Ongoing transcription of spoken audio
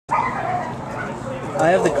I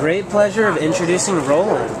have the great pleasure of introducing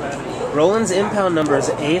Roland. Roland's impound number is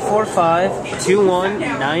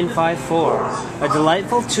A4521954, a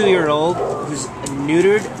delightful 2-year-old who's a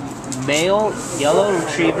neutered male yellow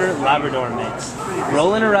retriever Labrador mix.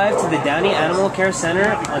 Roland arrived to the Downey Animal Care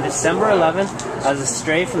Center on December 11th as a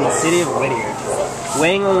stray from the city of Whittier.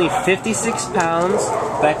 Weighing only 56 pounds,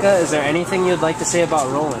 Becca, is there anything you'd like to say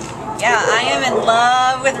about Roland? Yeah, I am in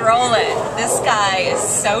love with Roland. This guy is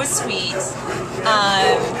so sweet.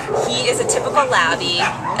 He is a typical labbie.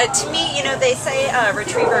 To me, you know, they say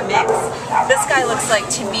retriever mix. This guy looks like,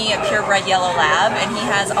 to me, a purebred yellow lab, and he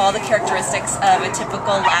has all the characteristics of a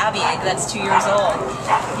typical labbie that's 2 years old.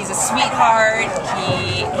 He's a sweetheart.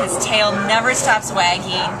 His tail never stops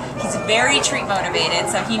wagging. He's very treat motivated,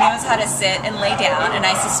 so he knows how to sit and lay down, and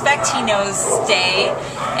I suspect he knows stay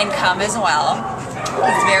and come as well.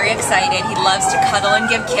 He's very excited. He loves to cuddle and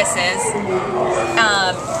give kisses.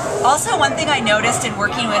 Also, one thing I noticed in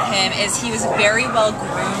working with him is he was very well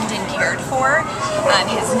groomed and cared for.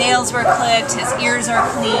 His nails were clipped, his ears are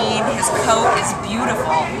clean, his coat is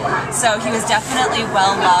beautiful. So he was definitely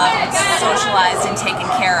well loved, socialized, and taken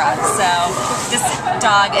care of. So this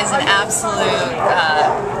dog is an absolute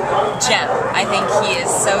gem. I think he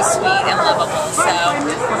is so sweet and lovable. So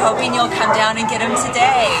we're hoping you'll come down and get him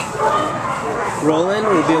today. Roland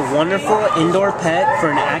will be a wonderful indoor pet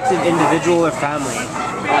for an active individual or family.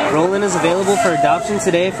 Roland is available for adoption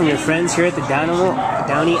today from your friends here at the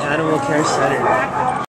Downey Animal Care Center.